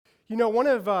You know, one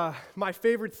of my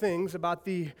favorite things about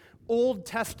the Old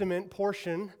Testament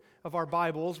portion of our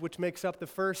Bibles, which makes up the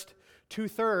first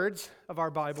 2/3 of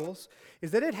our Bibles,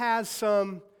 is that it has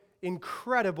some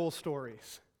incredible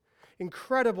stories.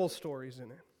 Incredible stories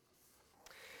in it.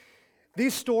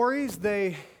 These stories,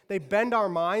 they bend our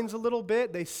minds a little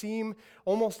bit. They seem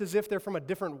almost as if they're from a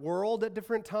different world at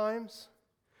different times,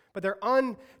 but they're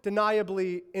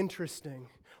undeniably interesting.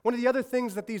 One of the other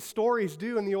things that these stories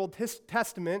do in the Old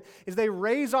Testament is they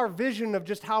raise our vision of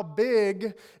just how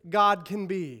big God can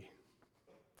be.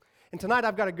 And tonight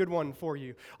I've got a good one for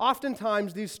you.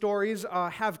 Oftentimes these stories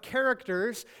have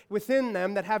characters within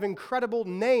them that have incredible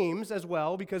names as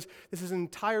well, because this is an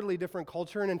entirely different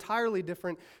culture, an entirely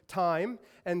different time,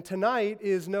 and tonight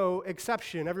is no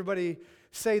exception. Everybody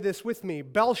say this with me.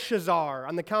 Belshazzar,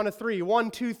 on the count of 3.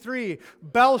 1, 2, 3.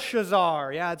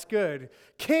 Belshazzar. Yeah, it's good.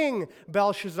 King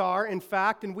Belshazzar, in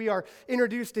fact, and we are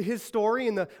introduced to his story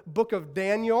in the book of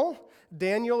Daniel.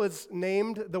 Daniel is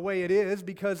named the way it is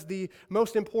because the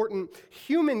most important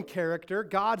human character,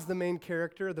 God's the main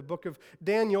character of the book of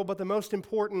Daniel, but the most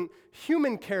important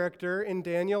human character in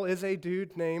Daniel is a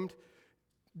dude named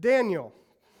Daniel.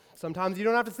 Sometimes you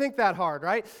don't have to think that hard,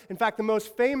 right? In fact, the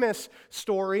most famous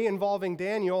story involving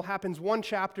Daniel happens one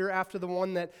chapter after the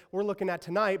one that we're looking at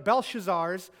tonight.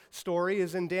 Belshazzar's story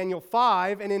is in Daniel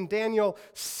 5, and in Daniel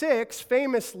 6,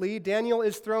 famously, Daniel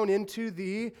is thrown into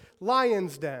the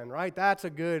lion's den, right? That's a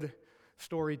good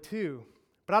story too.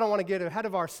 But I don't want to get ahead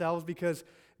of ourselves because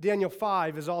Daniel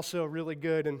 5 is also really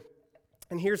good, and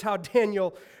here's how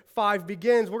Daniel 5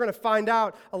 begins. We're going to find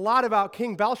out a lot about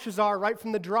King Belshazzar right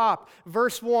from the drop.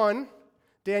 Verse 1,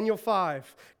 Daniel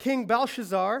 5. King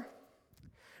Belshazzar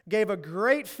gave a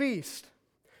great feast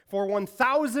for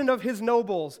 1,000 of his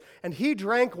nobles, and he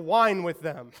drank wine with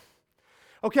them.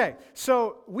 Okay,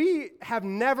 so we have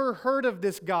never heard of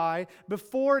this guy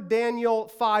before Daniel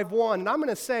 5:1, and I'm going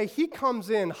to say he comes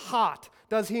in hot,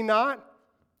 does he not?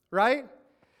 Right?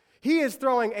 He is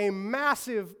throwing a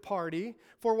massive party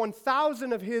for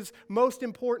 1,000 of his most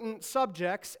important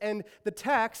subjects, and the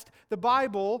text, the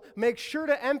Bible, makes sure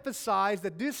to emphasize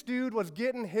that this dude was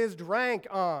getting his drank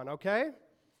on, okay?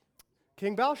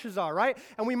 King Belshazzar, right?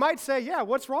 And we might say, yeah,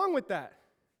 what's wrong with that?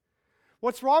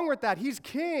 What's wrong with that? He's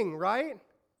king, right?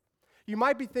 You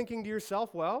might be thinking to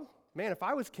yourself, well, man, if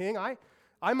I was king,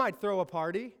 I might throw a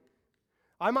party.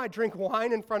 I might drink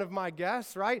wine in front of my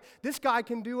guests, right? This guy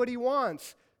can do what he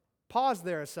wants. Pause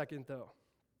there a second, though.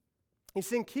 You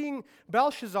see, King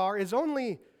Belshazzar is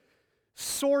only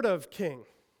sort of king.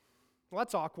 Well,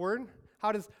 that's awkward.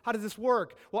 How does this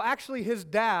work? Well, actually, his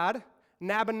dad,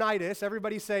 Nabonidus,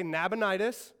 everybody say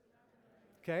Nabonidus.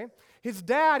 Okay? His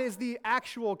dad is the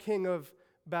actual king of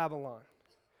Babylon.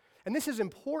 And this is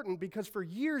important because for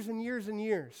years and years and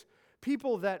years,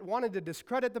 people that wanted to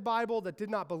discredit the Bible, that did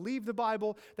not believe the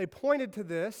Bible, they pointed to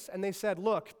this and they said,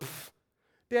 look,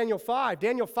 Daniel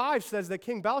 5 says that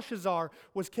King Belshazzar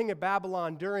was king of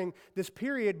Babylon during this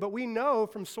period, but we know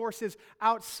from sources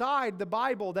outside the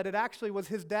Bible that it actually was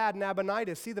his dad,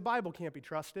 Nabonidus. See, the Bible can't be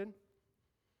trusted.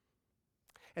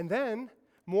 And then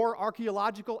more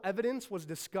archaeological evidence was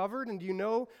discovered, and do you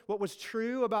know what was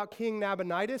true about King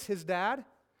Nabonidus, his dad?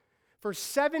 For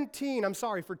 10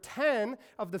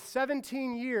 of the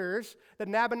 17 years that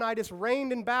Nabonidus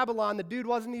reigned in Babylon, the dude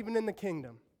wasn't even in the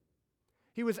kingdom.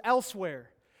 He was elsewhere.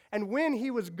 And when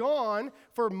he was gone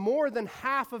for more than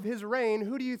half of his reign,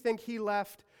 who do you think he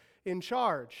left in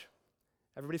charge?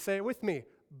 Everybody say it with me.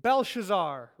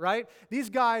 Belshazzar, right? These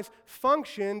guys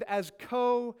functioned as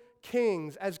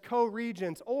co-kings, as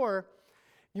co-regents, or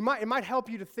it might help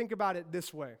you to think about it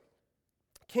this way.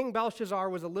 King Belshazzar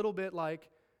was a little bit like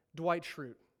Dwight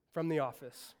Schrute from The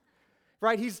Office.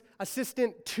 Right, he's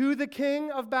assistant to the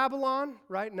king of Babylon,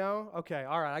 right? No? Okay,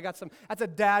 all right, I got some. That's a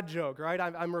dad joke, right?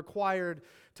 I'm required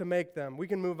to make them. We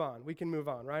can move on,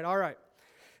 right? All right.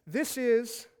 This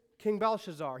is King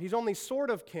Belshazzar. He's only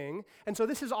sort of king, and so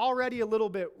this is already a little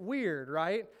bit weird,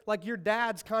 right? Like your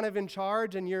dad's kind of in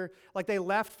charge, and you're, like they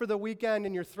left for the weekend,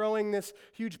 and you're throwing this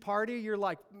huge party. You're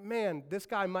like, man, this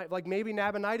guy might, like maybe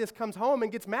Nabonidus comes home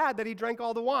and gets mad that he drank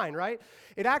all the wine, right?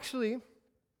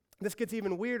 This gets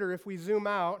even weirder if we zoom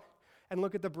out and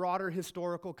look at the broader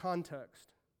historical context.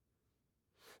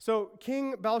 So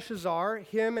King Belshazzar,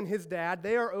 him and his dad,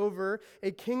 they are over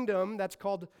a kingdom that's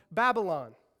called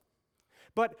Babylon.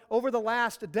 But over the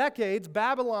last decades,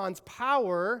 Babylon's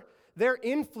power, their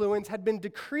influence had been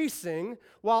decreasing,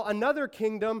 while another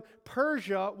kingdom,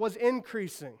 Persia, was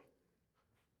increasing.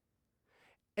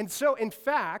 And so, in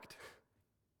fact,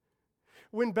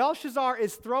 when Belshazzar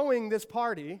is throwing this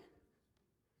party,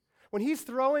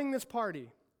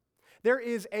 there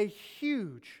is a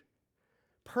huge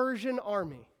Persian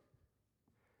army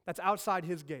that's outside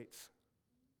his gates.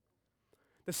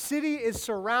 The city is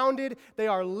surrounded. They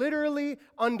are literally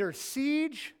under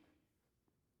siege.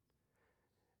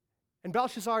 And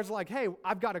Belshazzar's like, hey,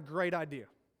 I've got a great idea.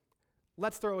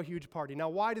 Let's throw a huge party. Now,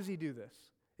 why does he do this?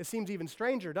 It seems even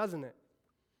stranger, doesn't it?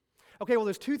 Okay, well,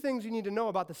 there's two things you need to know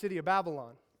about the city of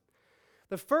Babylon.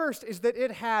 The first is that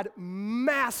it had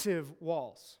massive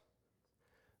walls.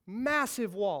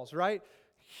 Massive walls, right?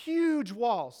 Huge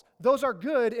walls. Those are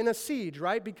good in a siege,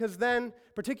 right? Because then,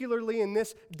 particularly in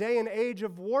this day and age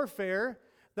of warfare,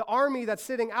 the army that's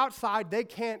sitting outside, they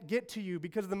can't get to you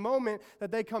because the moment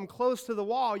that they come close to the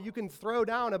wall, you can throw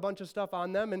down a bunch of stuff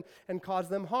on them and cause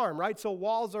them harm, right? So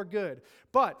walls are good.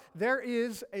 But there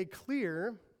is a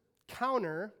clear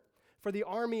counter for the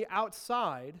army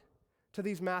outside to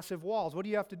these massive walls. What do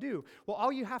you have to do? Well,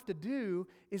 all you have to do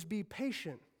is be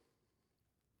patient.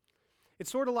 It's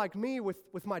sort of like me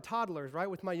with my toddlers, right?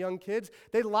 With my young kids.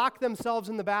 They lock themselves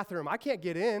in the bathroom. I can't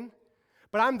get in,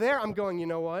 but I'm there. I'm going, you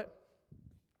know what?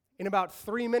 In about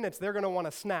 3 minutes, they're going to want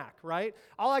a snack, right?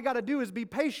 All I got to do is be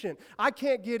patient. I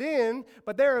can't get in,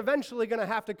 but they're eventually going to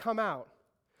have to come out.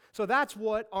 So that's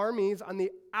what armies on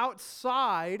the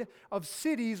outside of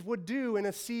cities would do in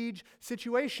a siege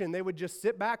situation. They would just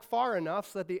sit back far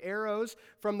enough so that the arrows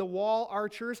from the wall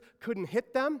archers couldn't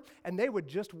hit them, and they would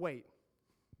just wait.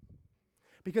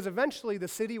 Because eventually the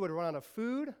city would run out of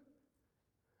food,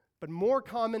 but more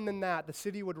common than that, the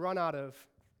city would run out of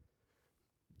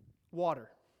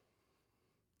water.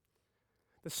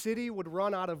 The city would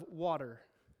run out of water.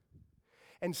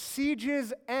 And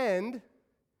sieges end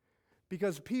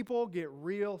because people get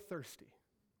real thirsty.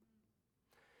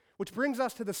 Which brings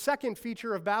us to the second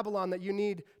feature of Babylon that you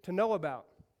need to know about.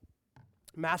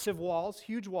 Massive walls,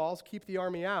 huge walls, keep the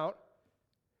army out.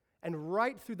 And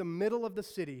right through the middle of the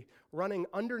city, running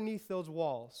underneath those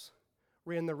walls,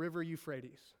 ran the river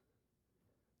Euphrates.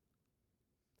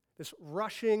 This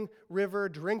rushing river,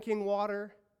 drinking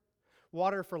water,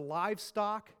 water for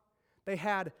livestock. They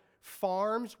had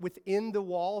farms within the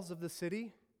walls of the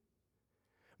city.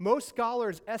 Most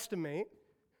scholars estimate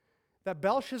that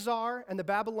Belshazzar and the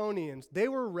Babylonians, they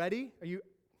were ready. Are you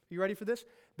ready for this?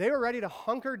 They were ready to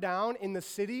hunker down in the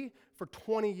city for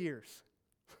 20 years.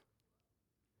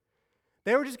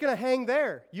 They were just going to hang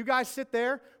there. You guys sit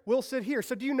there, we'll sit here.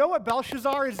 So do you know what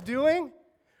Belshazzar is doing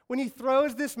when he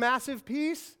throws this massive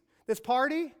piece, this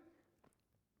party?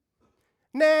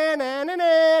 Na, na, na,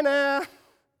 na, na,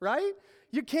 right?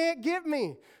 You can't get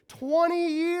me. 20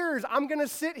 years I'm going to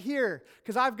sit here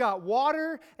because I've got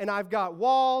water and I've got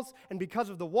walls, and because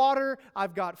of the water,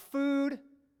 I've got food.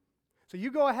 So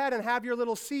you go ahead and have your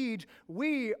little siege.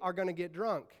 We are going to get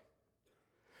drunk.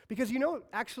 Because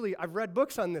actually, I've read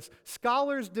books on this.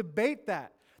 Scholars debate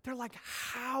that. They're like,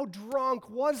 how drunk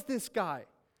was this guy?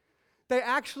 They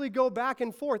actually go back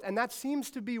and forth, and that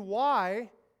seems to be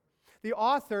why the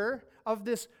author of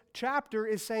this chapter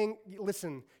is saying,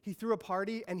 listen, he threw a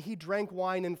party and he drank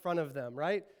wine in front of them,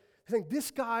 right? I think this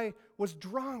guy was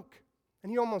drunk,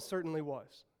 and he almost certainly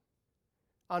was,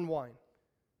 on wine.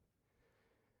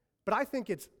 But I think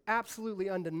it's absolutely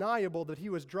undeniable that he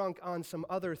was drunk on some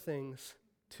other things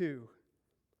too.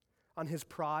 On his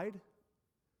pride,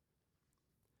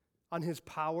 on his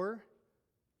power,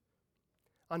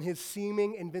 on his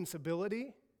seeming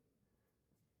invincibility.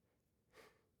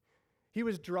 He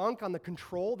was drunk on the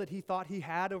control that he thought he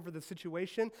had over the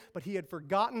situation, but he had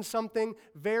forgotten something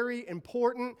very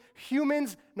important.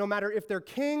 Humans, no matter if they're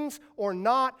kings or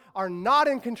not, are not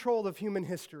in control of human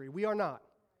history. We are not.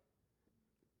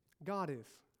 God is.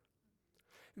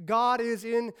 God is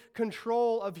in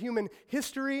control of human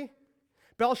history.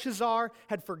 Belshazzar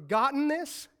had forgotten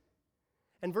this,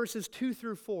 and verses 2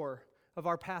 through 4 of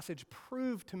our passage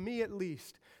prove, to me at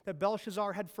least, that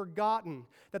Belshazzar had forgotten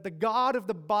that the God of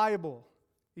the Bible,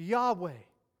 Yahweh,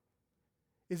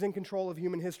 is in control of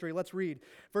human history. Let's read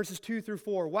verses 2 through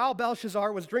 4. While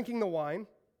Belshazzar was drinking the wine,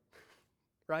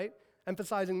 right,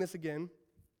 emphasizing this again,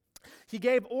 he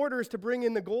gave orders to bring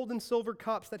in the gold and silver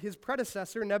cups that his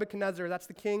predecessor, Nebuchadnezzar, that's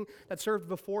the king that served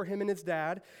before him and his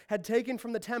dad, had taken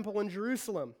from the temple in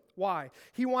Jerusalem. Why?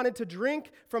 He wanted to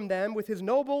drink from them with his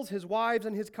nobles, his wives,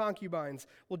 and his concubines.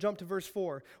 We'll jump to verse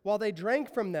 4. While they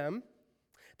drank from them,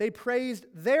 they praised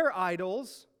their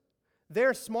idols,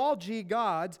 their small g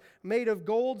gods, made of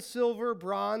gold, silver,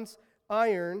 bronze,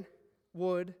 iron,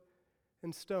 wood,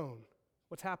 and stone.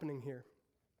 What's happening here?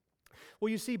 Well,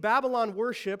 you see, Babylon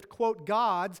worshipped, quote,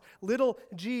 gods, little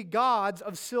g gods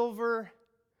of silver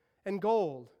and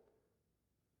gold.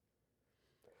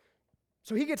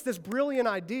 So he gets this brilliant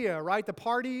idea, right? The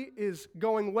party is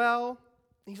going well.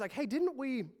 He's like, hey, didn't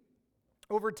we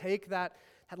overtake that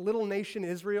little nation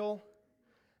Israel,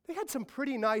 they had some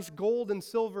pretty nice gold and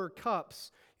silver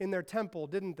cups in their temple,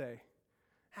 didn't they?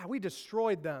 We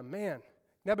destroyed them, man.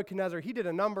 Nebuchadnezzar, he did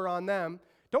a number on them.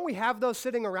 Don't we have those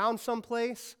sitting around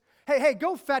someplace? Hey,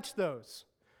 go fetch those.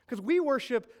 Because we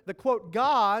worship the, quote,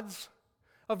 gods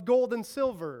of gold and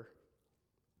silver.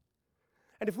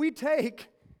 And if we take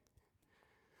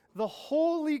the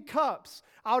holy cups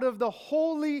out of the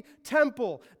holy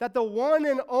temple that the one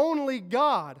and only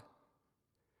God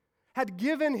had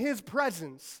given his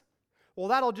presence, well,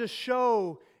 that'll just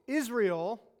show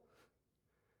Israel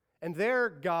and their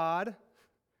God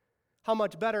how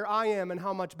much better I am and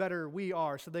how much better we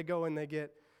are. So they go and they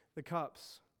get the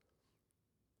cups.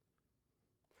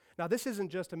 Now, this isn't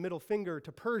just a middle finger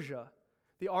to Persia,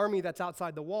 the army that's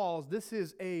outside the walls. This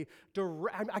is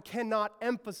I cannot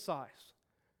emphasize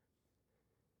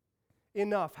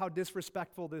enough how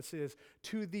disrespectful this is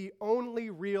to the only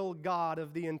real God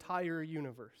of the entire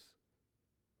universe.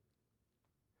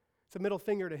 It's a middle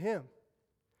finger to him.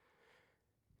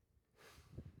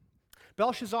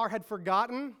 Belshazzar had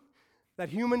forgotten that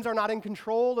humans are not in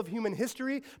control of human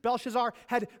history. Belshazzar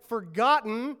had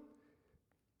forgotten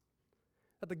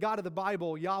that the God of the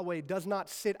Bible, Yahweh, does not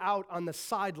sit out on the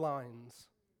sidelines.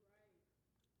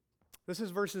 This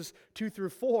is verses 2 through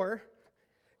 4.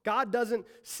 God doesn't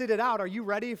sit it out. Are you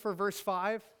ready for verse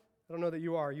 5? I don't know that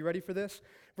you are. Are you ready for this?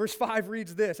 Verse 5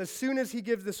 reads this: as soon as he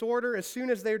gives this order, as soon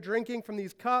as they're drinking from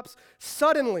these cups,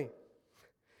 suddenly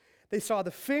they saw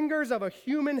the fingers of a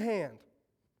human hand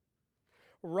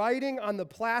writing on the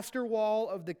plaster wall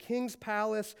of the king's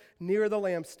palace near the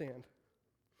lampstand.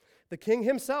 The king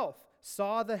himself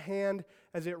saw the hand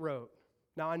as it wrote.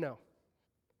 Now I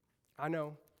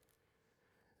know.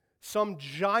 Some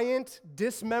giant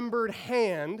dismembered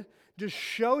hand just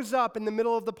shows up in the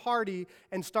middle of the party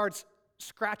and starts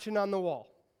scratching on the wall.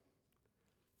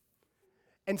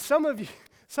 And some of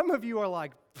you are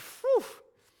like, phew,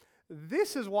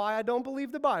 this is why I don't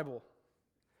believe the Bible.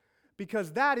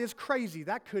 Because that is crazy.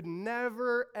 That could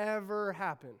never, ever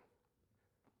happen.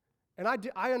 And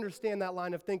I understand that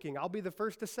line of thinking. I'll be the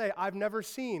first to say I've never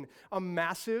seen a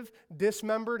massive,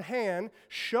 dismembered hand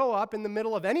show up in the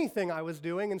middle of anything I was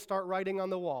doing and start writing on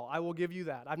the wall. I will give you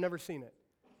that. I've never seen it.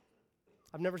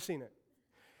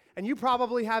 And you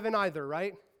probably haven't either,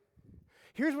 right?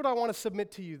 Here's what I want to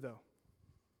submit to you, though.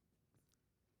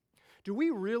 Do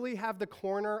we really have the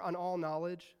corner on all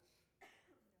knowledge?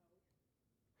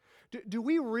 Do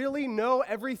we really know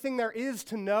everything there is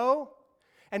to know?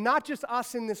 And not just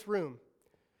us in this room.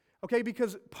 Okay,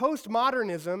 because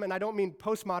postmodernism, and I don't mean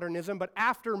postmodernism, but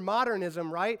after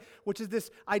modernism, right? Which is this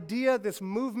idea, this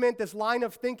movement, this line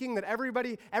of thinking that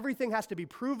everything has to be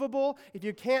provable. If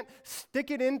you can't stick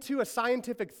it into a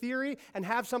scientific theory and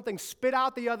have something spit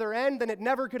out the other end, then it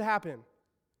never could happen.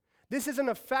 This is an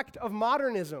effect of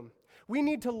modernism. We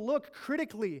need to look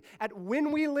critically at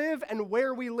when we live and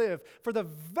where we live. For the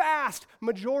vast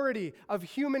majority of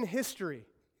human history,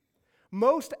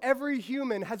 most every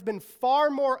human has been far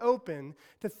more open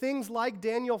to things like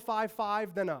Daniel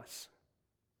 5:5 than us.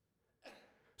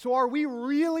 So are we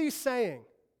really saying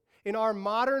in our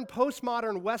modern,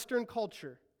 postmodern Western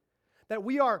culture that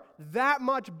we are that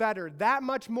much better, that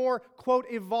much more, quote,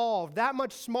 evolved, that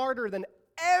much smarter than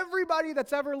everybody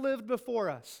that's ever lived before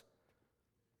us?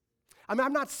 I mean,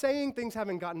 I'm not saying things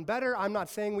haven't gotten better. I'm not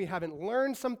saying we haven't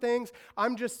learned some things.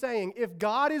 I'm just saying if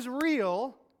God is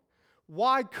real,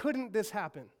 why couldn't this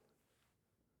happen?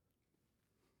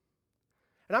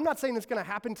 And I'm not saying it's going to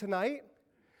happen tonight.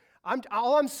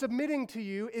 All I'm submitting to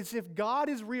you is if God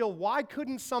is real, why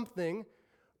couldn't something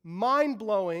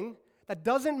mind-blowing that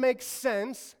doesn't make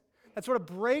sense, that sort of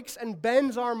breaks and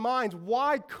bends our minds,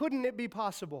 why couldn't it be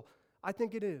possible? I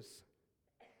think it is.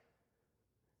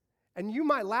 And you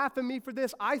might laugh at me for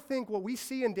this. I think what we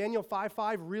see in Daniel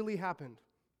 5:5 really happened.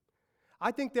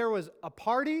 I think there was a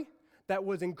party that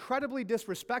was incredibly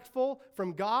disrespectful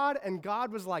from God, and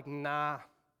God was like, nah.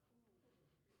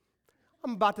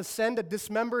 I'm about to send a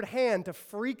dismembered hand to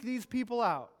freak these people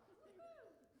out.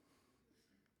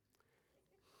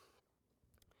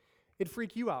 It'd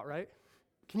freak you out, right?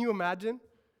 Can you imagine?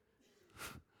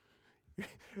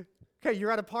 Okay,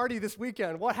 you're at a party this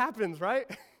weekend. What happens, right?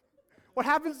 What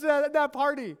happens to that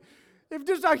party? If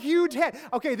just a huge hand.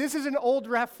 Okay, this is an old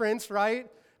reference,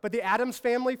 right? But the Addams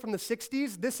Family from the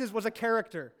 60s, was a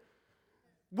character.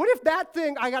 What if that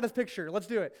thing, I got his picture, let's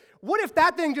do it. What if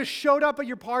that thing just showed up at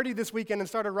your party this weekend and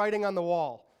started writing on the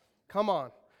wall? Come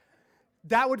on.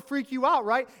 That would freak you out,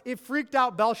 right? It freaked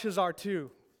out Belshazzar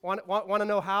too. Want to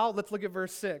know how? Let's look at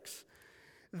verse 6.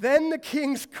 Then the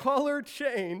king's color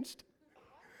changed,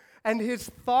 and his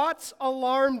thoughts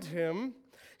alarmed him,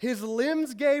 His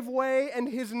limbs gave way and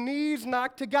his knees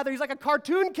knocked together. He's like a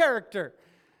cartoon character.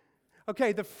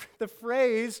 Okay, the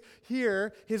phrase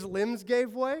here, his limbs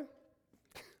gave way,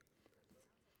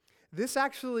 this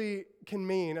actually can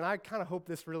mean, and I kind of hope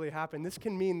this really happened, this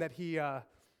can mean that he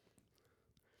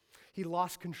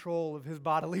lost control of his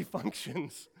bodily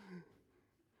functions.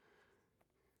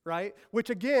 Right?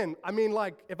 Which again, I mean,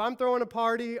 like, if I'm throwing a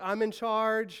party, I'm in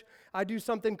charge, I do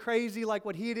something crazy like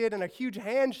what he did, and a huge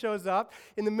hand shows up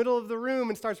in the middle of the room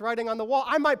and starts writing on the wall,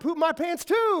 I might poop my pants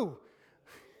too.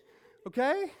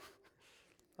 Okay?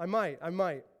 I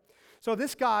might. So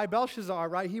this guy, Belshazzar,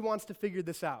 right, he wants to figure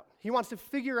this out. He wants to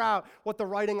figure out what the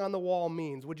writing on the wall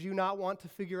means. Would you not want to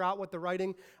figure out what the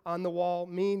writing on the wall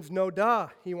means? No duh,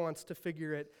 he wants to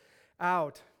figure it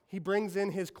out. He brings in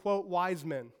his, quote, wise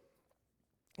men.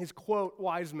 His, quote,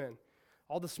 wise men.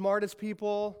 All the smartest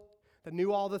people that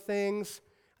knew all the things,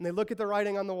 and they look at the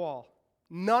writing on the wall.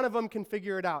 None of them can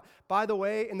figure it out. By the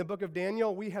way, in the book of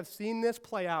Daniel, we have seen this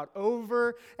play out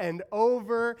over and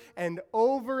over and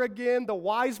over again. The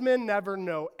wise men never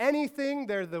know anything.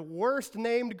 They're the worst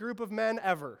named group of men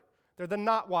ever. They're the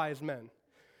not wise men.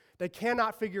 They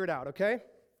cannot figure it out, okay?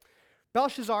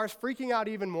 Belshazzar is freaking out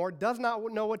even more, does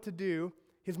not know what to do.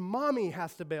 His mommy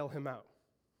has to bail him out.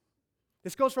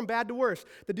 This goes from bad to worse.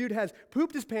 The dude has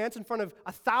pooped his pants in front of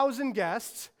 1,000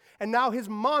 guests, and now his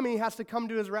mommy has to come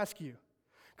to his rescue.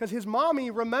 Because his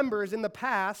mommy remembers in the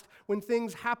past when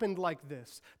things happened like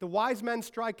this. The wise men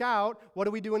strike out. What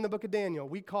do we do in the book of Daniel?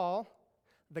 We call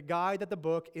the guy that the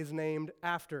book is named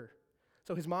after.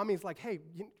 So his mommy's like, hey,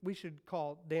 we should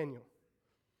call Daniel.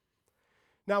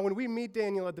 Now, when we meet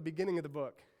Daniel at the beginning of the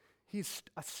book, he's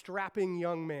a strapping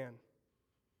young man.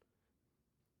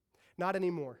 Not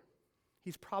anymore.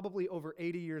 He's probably over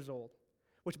 80 years old,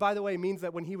 which, by the way, means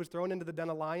that when he was thrown into the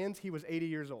den of lions, he was 80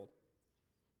 years old.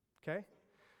 Okay?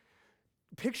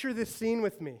 Picture this scene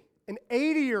with me. An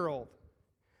 80-year-old.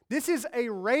 This is a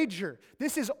rager.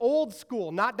 This is old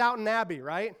school, not Downton Abbey,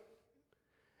 right?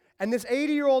 And this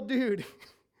 80-year-old dude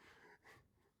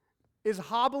is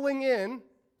hobbling in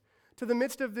to the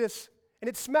midst of this, and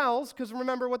it smells, because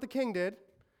remember what the king did.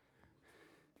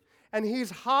 And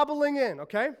he's hobbling in,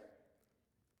 okay?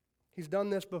 He's done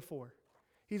this before.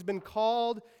 He's been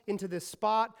called into this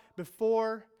spot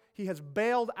before. He has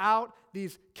bailed out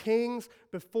these kings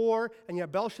before, and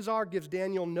yet Belshazzar gives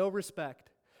Daniel no respect.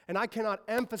 And I cannot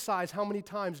emphasize how many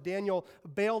times Daniel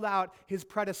bailed out his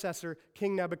predecessor,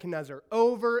 King Nebuchadnezzar.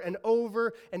 Over and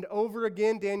over and over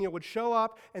again, Daniel would show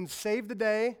up and save the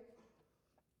day,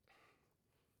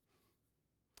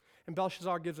 and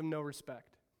Belshazzar gives him no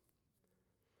respect.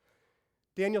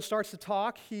 Daniel starts to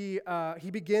talk. He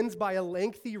begins by a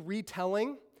lengthy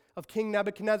retelling of King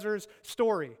Nebuchadnezzar's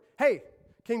story. Hey,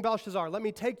 King Belshazzar, let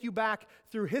me take you back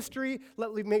through history.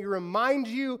 Let me remind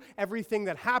you everything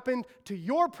that happened to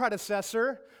your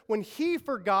predecessor when he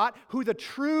forgot who the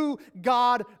true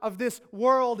God of this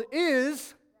world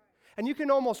is. And you can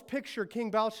almost picture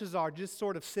King Belshazzar just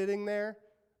sort of sitting there,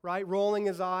 right, rolling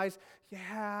his eyes.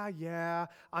 Yeah,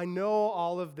 I know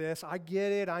all of this. I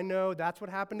get it. I know that's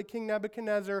what happened to King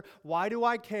Nebuchadnezzar. Why do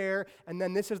I care? And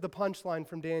then this is the punchline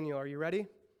from Daniel. Are you ready?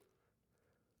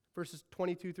 Verses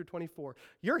 22 through 24.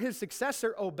 You're his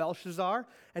successor, O Belshazzar,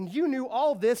 and you knew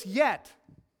all this, yet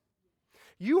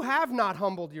you have not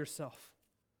humbled yourself.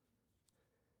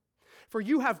 For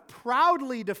you have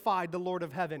proudly defied the Lord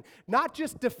of heaven. Not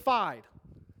just defied,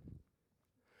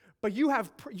 but you have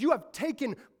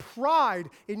taken pride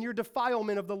in your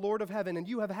defilement of the Lord of heaven, and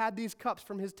you have had these cups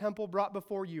from his temple brought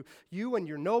before you. You and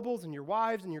your nobles and your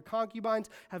wives and your concubines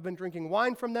have been drinking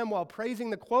wine from them while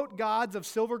praising the, quote, gods of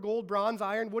silver, gold, bronze,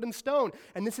 iron, wood, and stone.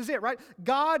 And this is it, right?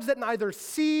 Gods that neither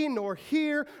see nor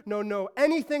hear nor know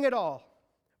anything at all.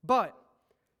 But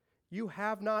you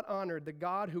have not honored the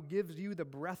God who gives you the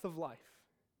breath of life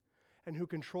and who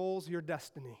controls your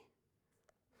destiny.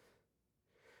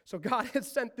 So God has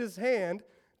sent this hand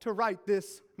to write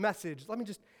this message.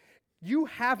 You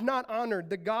have not honored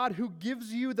the God who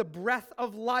gives you the breath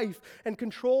of life and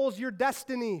controls your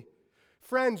destiny.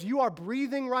 Friends, you are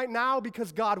breathing right now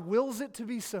because God wills it to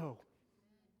be so.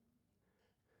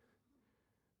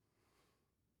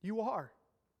 You are.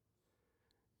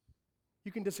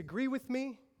 You can disagree with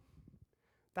me.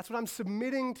 That's what I'm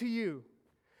submitting to you.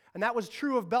 And that was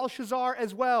true of Belshazzar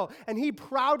as well. And he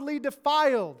proudly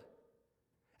defied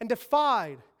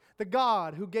the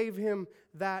God who gave him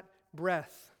that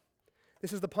breath.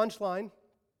 This is the punchline.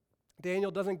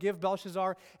 Daniel doesn't give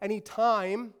Belshazzar any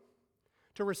time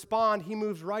to respond. He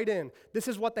moves right in. This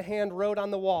is what the hand wrote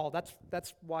on the wall.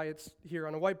 That's why it's here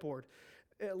on a whiteboard.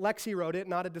 Lexi wrote it,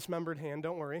 not a dismembered hand,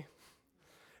 don't worry.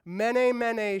 Mene,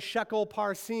 mene, shekel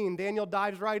parsin. Daniel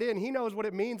dives right in. He knows what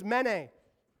it means. Mene.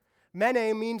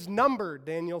 Mene means numbered,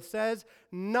 Daniel says.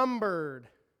 Numbered.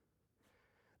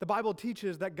 The Bible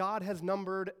teaches that God has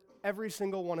numbered every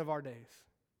single one of our days.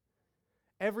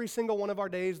 Every single one of our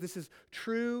days. This is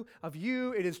true of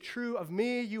you. It is true of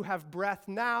me. You have breath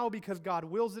now because God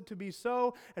wills it to be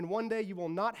so. And one day you will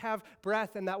not have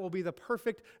breath, and that will be the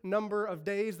perfect number of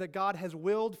days that God has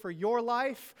willed for your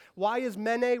life. Why is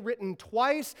Mene written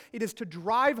twice? It is to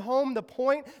drive home the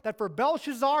point that for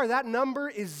Belshazzar, that number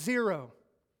is 0.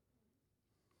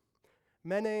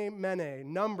 Mene,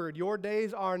 mene, numbered. Your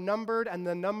days are numbered, and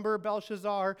the number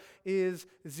Belshazzar is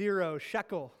 0.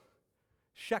 Shekel.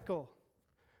 Shekel.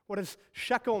 What does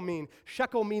shekel mean?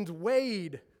 Shekel means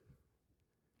weighed.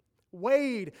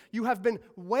 Weighed. You have been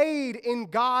weighed in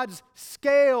God's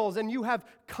scales, and you have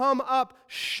come up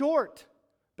short,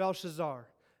 Belshazzar.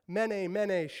 Mene,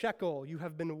 mene, shekel. You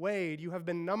have been weighed. You have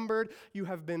been numbered. You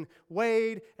have been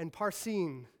weighed. And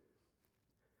parsin.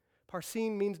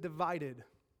 Parsin means divided.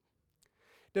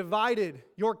 Divided.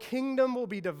 Your kingdom will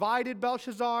be divided,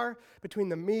 Belshazzar, between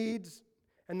the Medes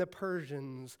and the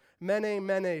Persians. Mene,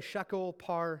 mene, shekel,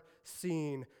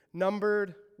 parsin.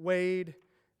 Numbered, weighed,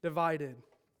 divided.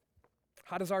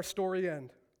 How does our story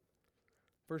end?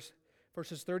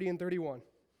 Verses 30 and 31.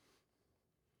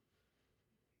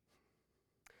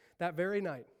 That very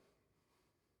night,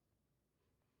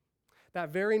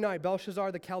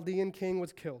 Belshazzar, the Chaldean king,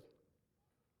 was killed.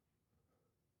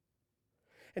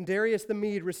 And Darius the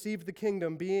Mede received the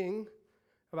kingdom, being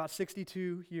about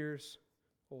 62 years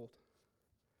old.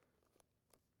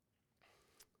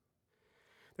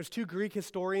 There's 2 Greek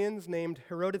historians named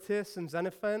Herodotus and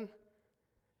Xenophon,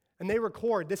 and they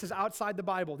record, this is outside the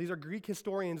Bible. These are Greek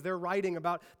historians. They're writing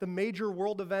about the major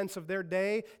world events of their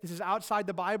day. This is outside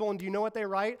the Bible, and do you know what they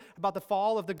write about the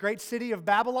fall of the great city of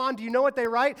Babylon? Do you know what they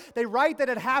write? They write that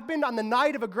it happened on the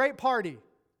night of a great party.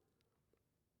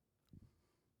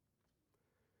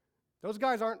 Those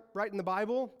guys aren't writing the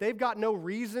Bible. They've got no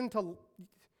reason to.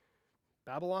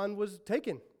 Babylon was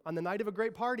taken on the night of a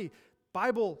great party.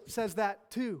 Bible says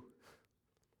that too.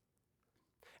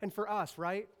 And for us,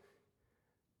 right?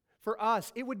 For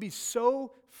us, it would be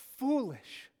so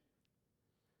foolish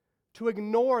to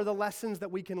ignore the lessons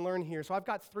that we can learn here. So I've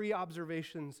got 3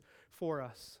 observations for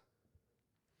us.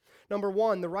 Number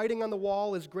 1, the writing on the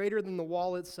wall is greater than the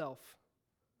wall itself.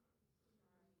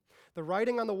 The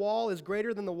writing on the wall is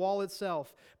greater than the wall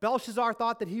itself. Belshazzar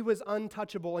thought that he was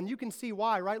untouchable, and you can see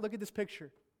why, right? Look at this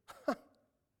picture.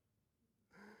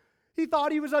 He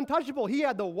thought he was untouchable. He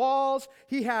had the walls,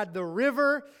 he had the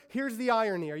river. Here's the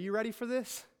irony. Are you ready for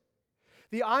this?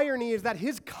 The irony is that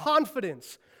his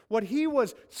confidence, what he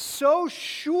was so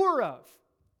sure of,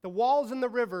 the walls and the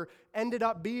river, ended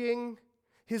up being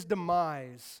his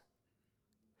demise.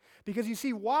 Because you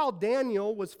see, while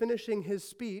Daniel was finishing his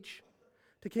speech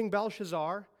to King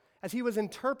Belshazzar, as he was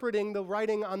interpreting the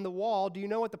writing on the wall, do you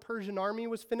know what the Persian army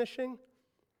was finishing?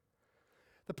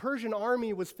 The Persian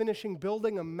army was finishing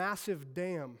building a massive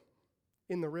dam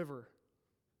in the river.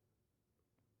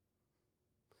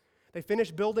 They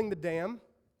finished building the dam.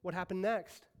 What happened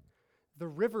next? The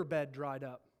riverbed dried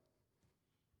up.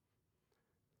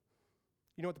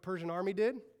 You know what the Persian army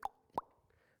did?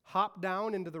 Hopped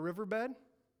down into the riverbed.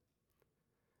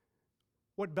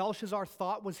 What Belshazzar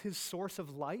thought was his source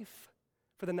of life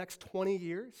for the next 20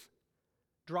 years,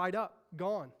 dried up,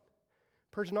 gone.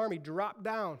 Persian army dropped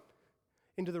down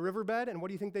into the riverbed, and what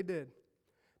do you think they did?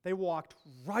 They walked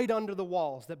right under the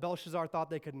walls that Belshazzar thought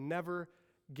they could never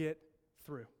get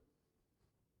through.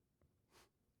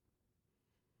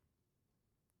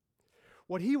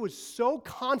 What he was so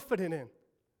confident in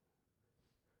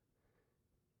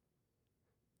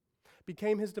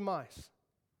became his demise.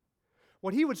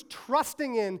 What he was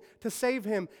trusting in to save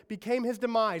him became his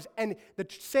demise. And the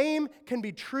same can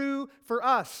be true for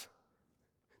us.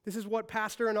 This is what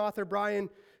pastor and author Brian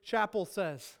Chappell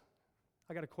says.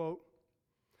 I got a quote.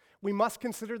 We must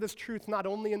consider this truth not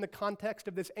only in the context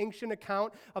of this ancient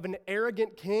account of an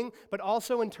arrogant king, but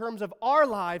also in terms of our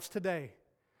lives today.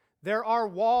 There are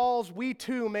walls we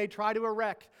too may try to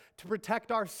erect to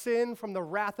protect our sin from the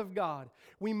wrath of God.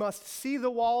 We must see the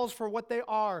walls for what they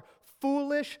are,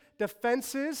 foolish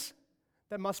defenses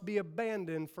that must be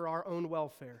abandoned for our own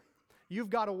welfare.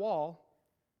 You've got a wall.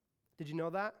 Did you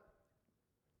know that?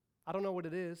 I don't know what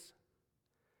it is.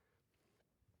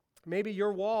 Maybe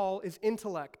your wall is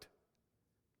intellect.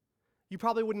 You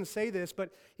probably wouldn't say this,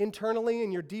 but internally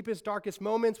in your deepest, darkest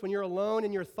moments, when you're alone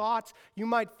in your thoughts, you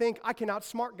might think, I can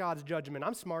outsmart God's judgment.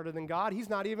 I'm smarter than God. He's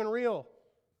not even real.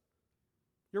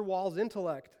 Your wall is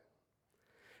intellect.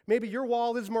 Maybe your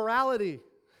wall is morality.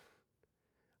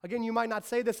 Again, you might not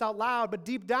say this out loud, but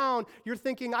deep down, you're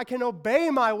thinking, I can obey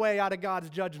my way out of God's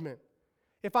judgment.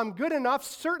 If I'm good enough,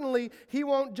 certainly He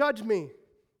won't judge me.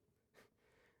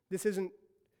 This isn't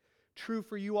true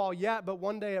for you all yet, but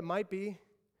one day it might be.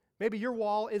 Maybe your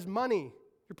wall is money.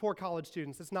 You're poor college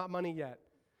students. It's not money yet.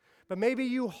 But maybe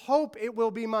you hope it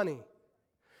will be money.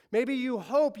 Maybe you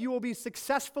hope you will be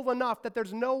successful enough that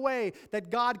there's no way that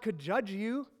God could judge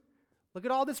you. Look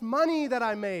at all this money that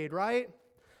I made, right?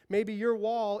 Maybe your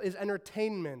wall is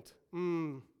entertainment.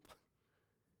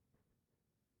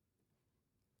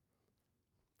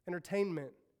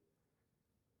 Entertainment.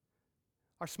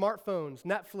 Our smartphones,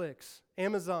 Netflix,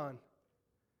 Amazon.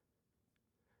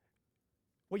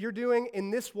 What you're doing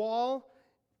in this wall,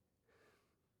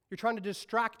 you're trying to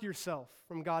distract yourself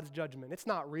from God's judgment. It's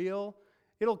not real.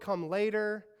 It'll come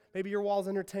later. Maybe your wall's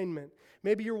entertainment.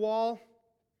 Maybe your wall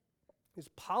is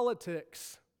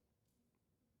politics.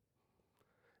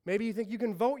 Maybe you think you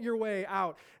can vote your way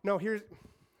out. No,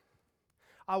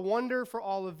 I wonder for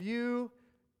all of you,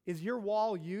 is your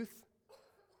wall youth?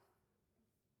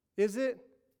 Is it?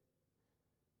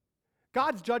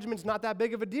 God's judgment's not that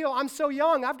big of a deal. I'm so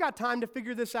young. I've got time to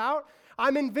figure this out.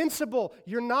 I'm invincible.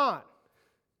 You're not.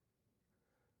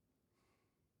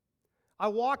 I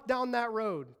walked down that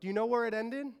road. Do you know where it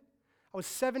ended? I was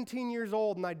 17 years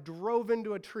old and I drove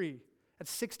into a tree at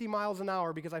 60 miles an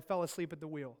hour because I fell asleep at the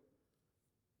wheel.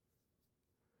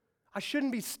 I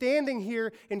shouldn't be standing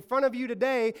here in front of you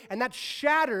today, and that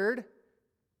shattered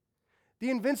the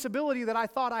invincibility that I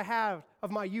thought I had of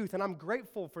my youth, and I'm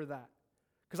grateful for that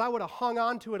because I would have hung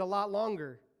on to it a lot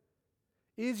longer.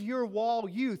 Is your wall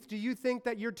youth? Do you think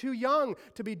that you're too young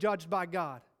to be judged by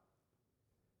God?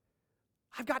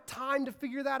 I've got time to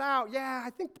figure that out. Yeah, I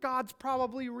think God's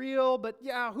probably real, but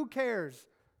yeah, who cares?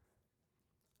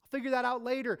 I'll figure that out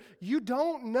later. You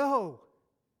don't know.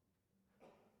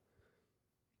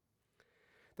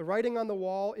 The writing on the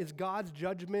wall is God's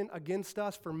judgment against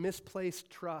us for misplaced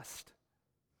trust.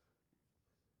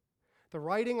 The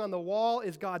writing on the wall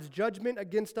is God's judgment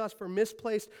against us for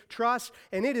misplaced trust,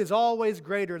 and it is always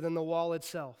greater than the wall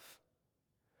itself.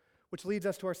 Which leads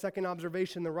us to our second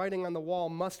observation: the writing on the wall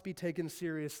must be taken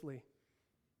seriously.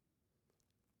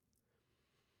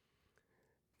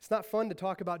 It's not fun to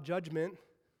talk about judgment,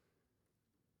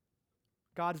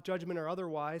 God's judgment or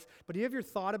otherwise, but have you ever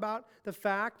thought about the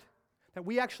fact that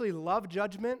we actually love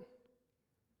judgment?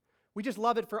 We just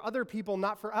love it for other people,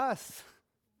 not for us.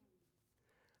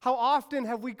 How often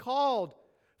have we called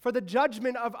for the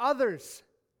judgment of others,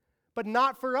 but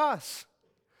not for us?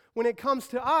 When it comes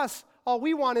to us, all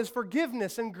we want is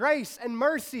forgiveness and grace and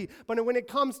mercy. But when it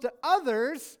comes to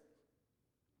others,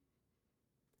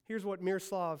 here's what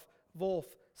Miroslav Volf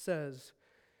says: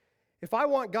 if I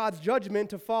want God's judgment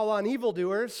to fall on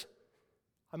evildoers,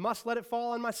 I must let it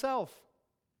fall on myself.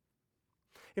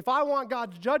 If I want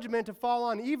God's judgment to fall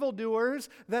on evildoers,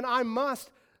 then I must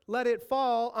let it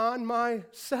fall on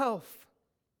myself.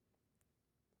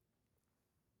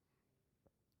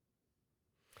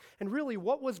 And really,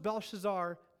 what was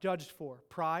Belshazzar judged for?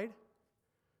 Pride?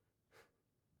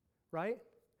 Right?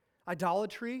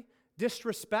 Idolatry?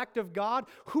 Disrespect of God?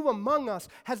 Who among us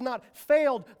has not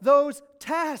failed those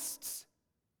tests?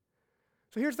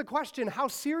 So here's the question: how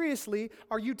seriously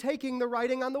are you taking the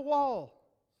writing on the wall?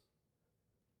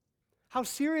 How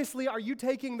seriously are you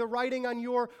taking the writing on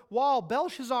your wall?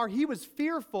 Belshazzar, he was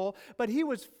fearful, but he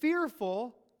was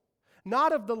fearful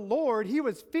not of the Lord, he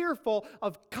was fearful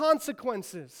of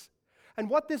consequences. And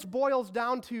what this boils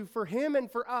down to for him and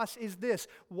for us is this: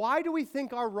 why do we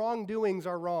think our wrongdoings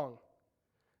are wrong?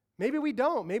 Maybe we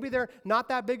don't. Maybe they're not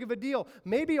that big of a deal.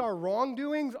 Maybe our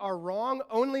wrongdoings are wrong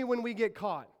only when we get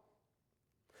caught.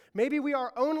 Maybe we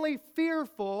are only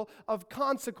fearful of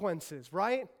consequences,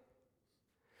 right?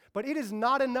 But it is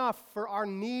not enough for our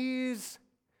knees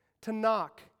to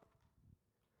knock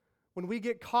when we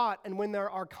get caught and when there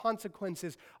are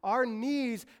consequences. Our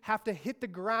knees have to hit the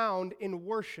ground in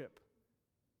worship.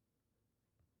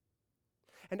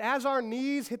 And as our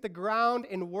knees hit the ground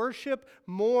in worship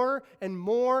more and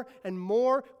more and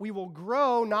more, we will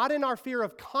grow not in our fear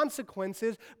of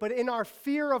consequences, but in our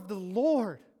fear of the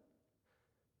Lord.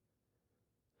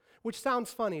 Which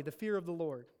sounds funny, the fear of the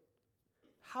Lord.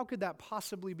 How could that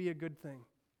possibly be a good thing?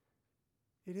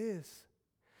 It is.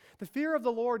 The fear of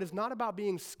the Lord is not about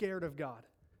being scared of God.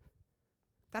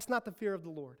 That's not the fear of the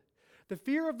Lord. The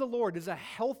fear of the Lord is a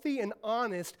healthy and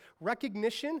honest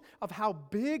recognition of how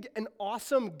big and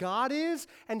awesome God is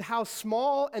and how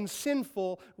small and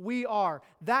sinful we are.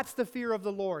 That's the fear of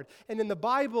the Lord. And in the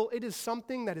Bible, it is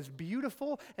something that is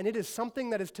beautiful and it is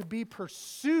something that is to be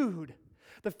pursued.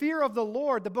 The fear of the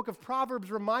Lord, the book of Proverbs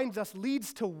reminds us,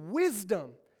 leads to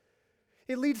wisdom.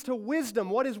 It leads to wisdom.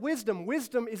 What is wisdom?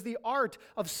 Wisdom is the art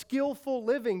of skillful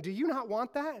living. Do you not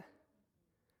want that?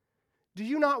 Do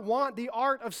you not want the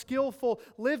art of skillful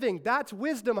living? That's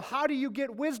wisdom. How do you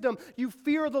get wisdom? You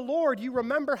fear the Lord. You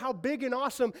remember how big and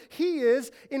awesome He is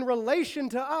in relation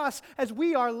to us as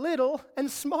we are little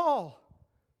and small.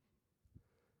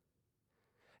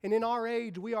 And in our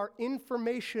age, we are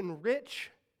information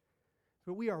rich,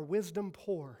 but we are wisdom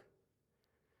poor.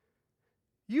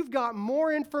 You've got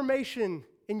more information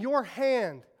in your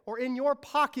hand or in your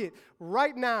pocket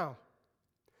right now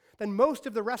than most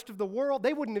of the rest of the world.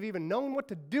 They wouldn't have even known what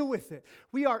to do with it.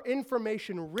 We are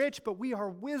information rich, but we are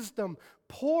wisdom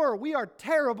poor. We are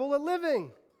terrible at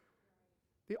living.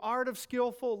 The art of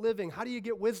skillful living. How do you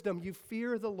get wisdom? You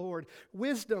fear the Lord.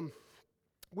 Wisdom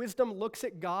looks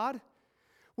at God.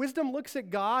 Wisdom looks at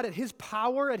God, at His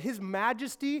power, at His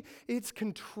majesty, its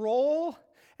control,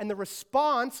 and the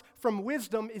response from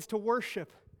wisdom is to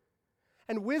worship.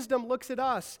 And wisdom looks at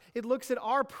us. It looks at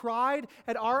our pride,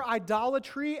 at our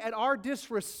idolatry, at our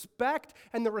disrespect,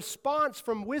 and the response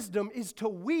from wisdom is to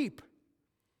weep.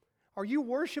 Are you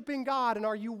worshiping God, and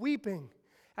are you weeping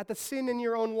at the sin in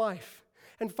your own life?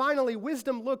 And finally,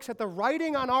 wisdom looks at the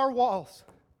writing on our walls.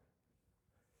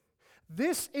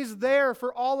 This is there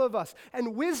for all of us.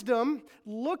 And wisdom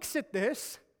looks at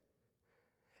this,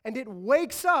 and it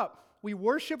wakes up. We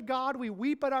worship God, we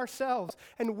weep at ourselves,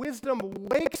 and wisdom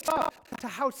wakes up to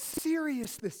how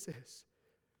serious this is.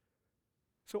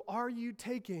 So are you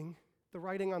taking the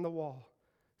writing on the wall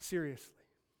seriously?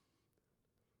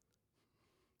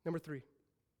 Number 3,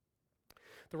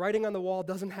 the writing on the wall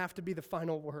doesn't have to be the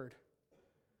final word.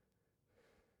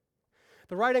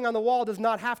 The writing on the wall does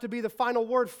not have to be the final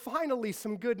word. Finally,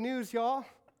 some good news, y'all.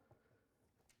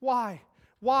 Why?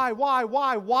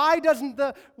 Why doesn't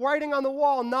the writing on the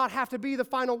wall not have to be the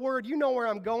final word? You know where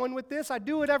I'm going with this. I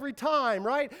do it every time,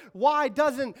 right? Why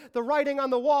doesn't the writing on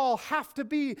the wall have to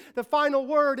be the final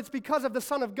word? It's because of the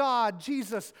Son of God,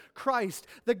 Jesus Christ,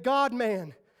 the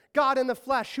God-man, God in the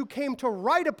flesh, who came to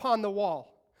write upon the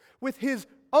wall with His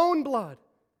own blood.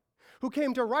 Who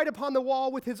came to write upon the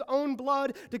wall with His own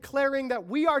blood, declaring that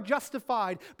we are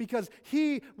justified because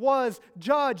He was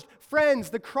judged. Friends,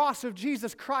 the cross of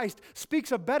Jesus Christ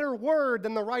speaks a better word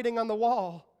than the writing on the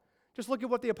wall. Just look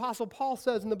at what the Apostle Paul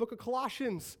says in the book of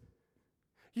Colossians.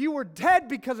 You were dead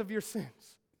because of your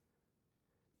sins.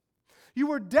 You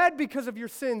were dead because of your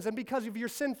sins and because of your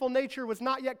sinful nature was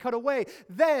not yet cut away.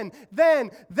 Then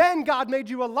God made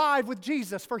you alive with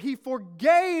Jesus, for He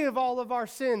forgave all of our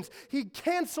sins. He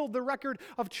canceled the record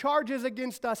of charges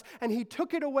against us, and He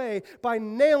took it away by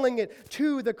nailing it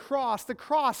to the cross. The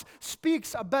cross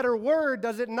speaks a better word,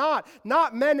 does it not?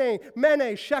 Not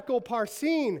mene, shekel,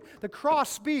 parsin. The cross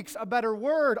speaks a better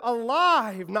word,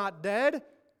 alive, not dead.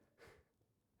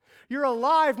 You're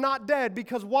alive, not dead,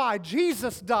 because why?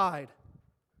 Jesus died.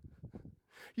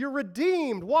 You're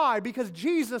redeemed. Why? Because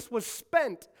Jesus was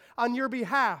spent on your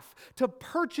behalf to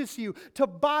purchase you, to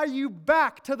buy you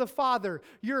back to the Father.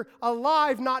 You're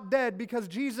alive, not dead, because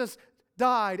Jesus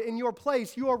died in your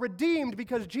place. You are redeemed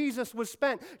because Jesus was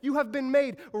spent. You have been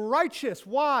made righteous.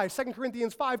 Why? 2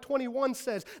 Corinthians 5:21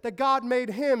 says that God made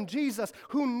Him, Jesus,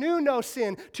 who knew no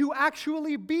sin, to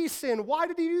actually be sin. Why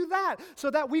did He do that? So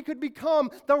that we could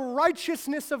become the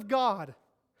righteousness of God.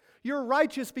 You're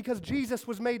righteous because Jesus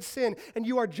was made sin, and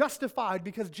you are justified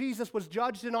because Jesus was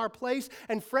judged in our place.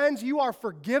 And friends, you are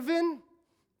forgiven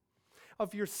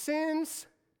of your sins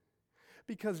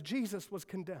because Jesus was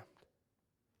condemned.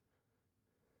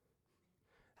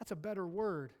 That's a better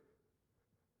word.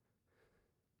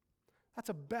 That's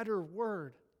a better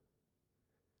word.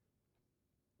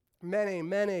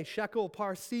 Mene, shekel,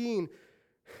 parsin,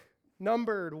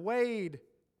 numbered, weighed,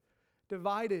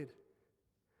 divided.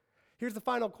 Here's the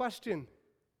final question.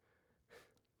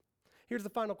 Here's the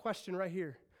final question right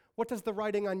here. What does the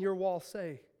writing on your wall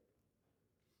say?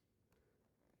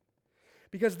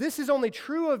 Because this is only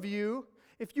true of you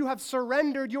if you have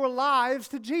surrendered your lives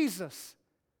to Jesus.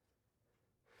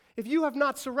 If you have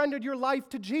not surrendered your life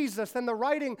to Jesus, then the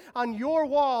writing on your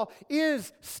wall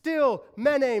is still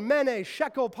mene,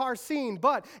 shekel, parsin.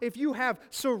 But if you have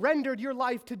surrendered your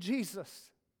life to Jesus,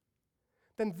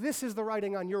 then this is the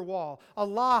writing on your wall.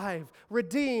 Alive,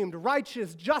 redeemed,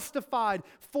 righteous, justified,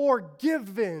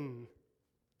 forgiven.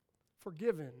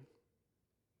 Forgiven.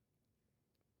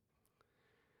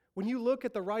 When you look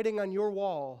at the writing on your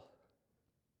wall,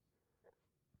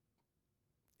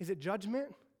 is it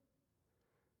judgment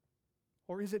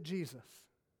or is it Jesus?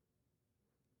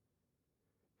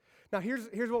 Now here's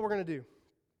what we're going to do.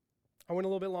 I went a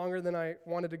little bit longer than I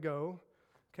wanted to go.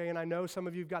 Okay, and I know some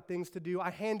of you have got things to do. I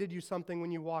handed you something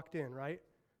when you walked in, right?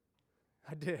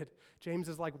 I did. James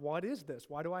is like, what is this?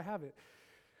 Why do I have it?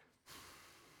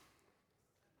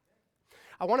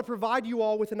 I want to provide you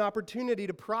all with an opportunity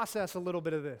to process a little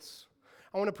bit of this.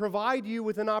 I want to provide you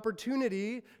with an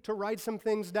opportunity to write some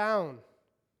things down.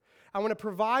 I want to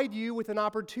provide you with an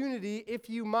opportunity,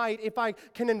 if I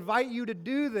can invite you to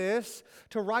do this,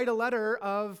 to write a letter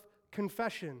of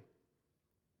confession.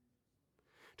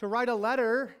 To write a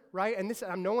letter, right? And this,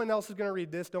 no one else is going to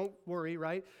read this, don't worry,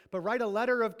 right? But write a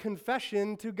letter of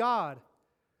confession to God.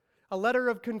 A letter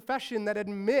of confession that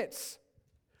admits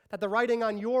that the writing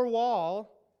on your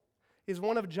wall is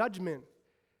one of judgment.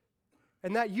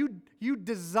 And that you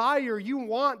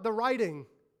want the writing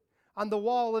on the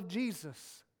wall of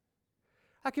Jesus.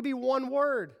 That could be one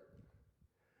word.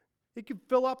 It could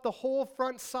fill up the whole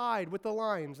front side with the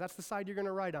lines. That's the side you're going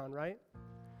to write on, right?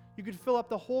 You could fill up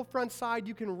the whole front side.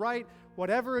 You can write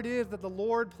whatever it is that the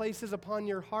Lord places upon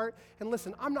your heart. And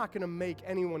listen, I'm not going to make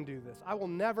anyone do this. I will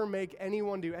never make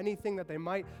anyone do anything that they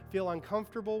might feel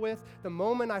uncomfortable with. The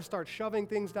moment I start shoving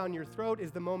things down your throat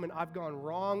is the moment I've gone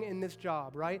wrong in this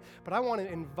job, right? But I want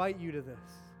to invite you to this.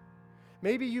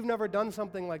 Maybe you've never done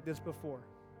something like this before.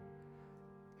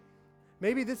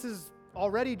 Maybe this is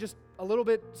already just a little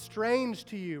bit strange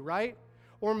to you, right?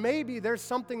 Or maybe there's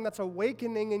something that's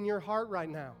awakening in your heart right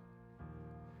now.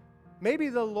 Maybe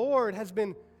the Lord has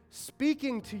been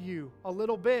speaking to you a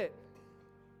little bit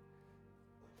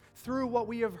through what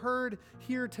we have heard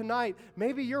here tonight.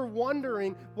 Maybe you're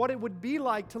wondering what it would be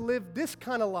like to live this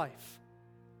kind of life.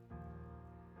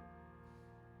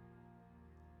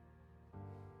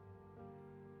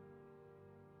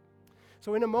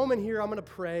 So in a moment here, I'm going to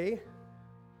pray.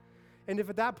 And if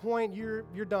at that point you're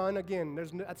done, again,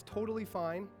 that's totally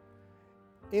fine.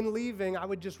 In leaving, I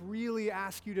would just really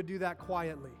ask you to do that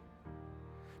quietly.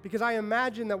 Because I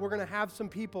imagine that we're going to have some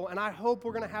people, and I hope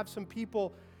we're going to have some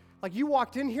people, like you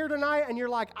walked in here tonight and you're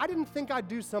like, I didn't think I'd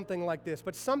do something like this,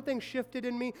 but something shifted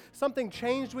in me, something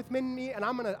changed within me, and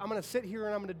I'm going to sit here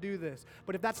and I'm going to do this.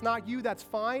 But if that's not you, that's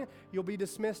fine. You'll be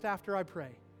dismissed after I pray.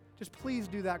 Just please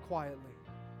do that quietly.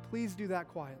 Please do that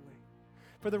quietly.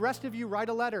 For the rest of you, write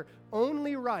a letter.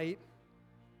 Only write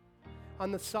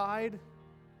on the side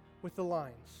with the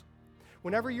lines.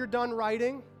 Whenever you're done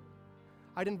writing,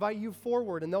 I'd invite you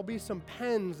forward, and there'll be some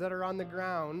pens that are on the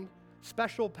ground,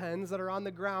 special pens that are on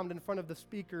the ground in front of the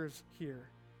speakers here.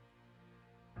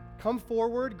 Come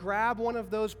forward, grab one of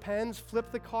those pens,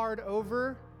 flip the card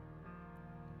over,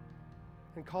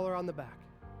 and color on the back.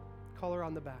 Color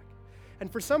on the back.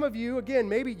 And for some of you, again,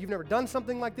 maybe you've never done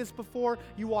something like this before.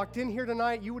 You walked in here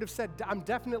tonight, you would have said, I'm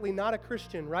definitely not a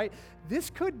Christian, right?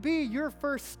 This could be your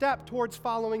first step towards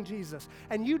following Jesus.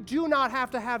 And you do not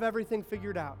have to have everything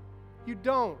figured out. You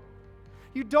don't.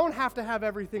 You don't have to have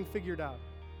everything figured out.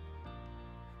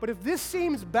 But if this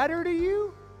seems better to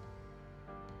you,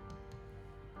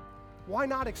 why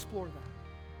not explore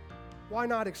that? Why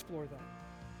not explore that?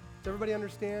 Does everybody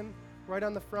understand? Right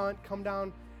on the front, come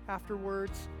down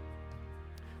afterwards.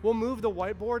 We'll move the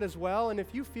whiteboard as well, and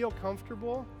if you feel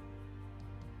comfortable,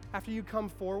 after you come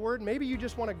forward, maybe you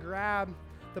just want to grab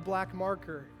the black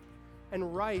marker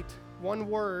and write one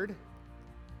word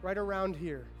right around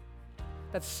here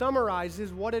that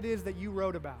summarizes what it is that you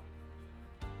wrote about.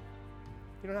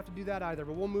 You don't have to do that either,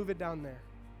 but we'll move it down there.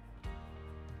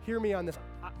 Hear me on this.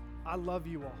 I love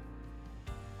you all.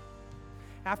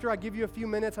 After I give you a few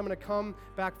minutes, I'm going to come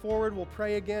back forward. We'll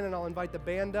pray again, and I'll invite the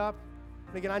band up.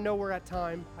 And again, I know we're at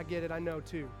time. I get it. I know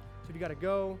too. So if you got to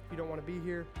go, if you don't want to be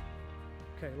here,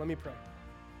 okay, let me pray.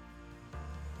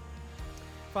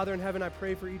 Father in heaven, I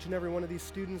pray for each and every one of these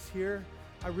students here.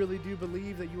 I really do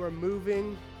believe that you are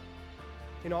moving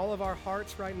in all of our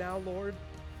hearts right now, Lord.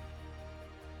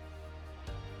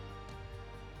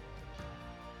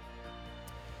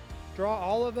 Draw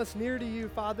all of us near to you,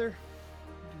 Father.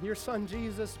 Your Son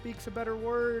Jesus speaks a better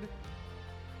word.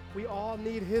 We all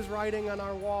need his writing on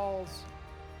our walls,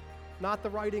 not the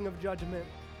writing of judgment.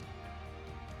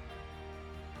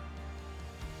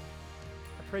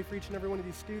 I pray for each and every one of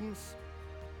these students.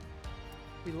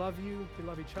 We love you. We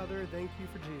love each other. Thank you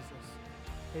for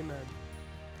Jesus. Amen.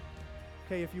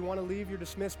 Okay, if you want to leave, you're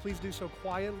dismissed. Please do so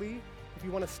quietly. If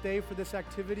you want to stay for this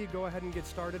activity, go ahead and get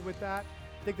started with that.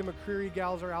 I think the McCreary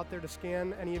gals are out there to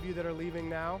scan any of you that are leaving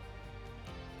now.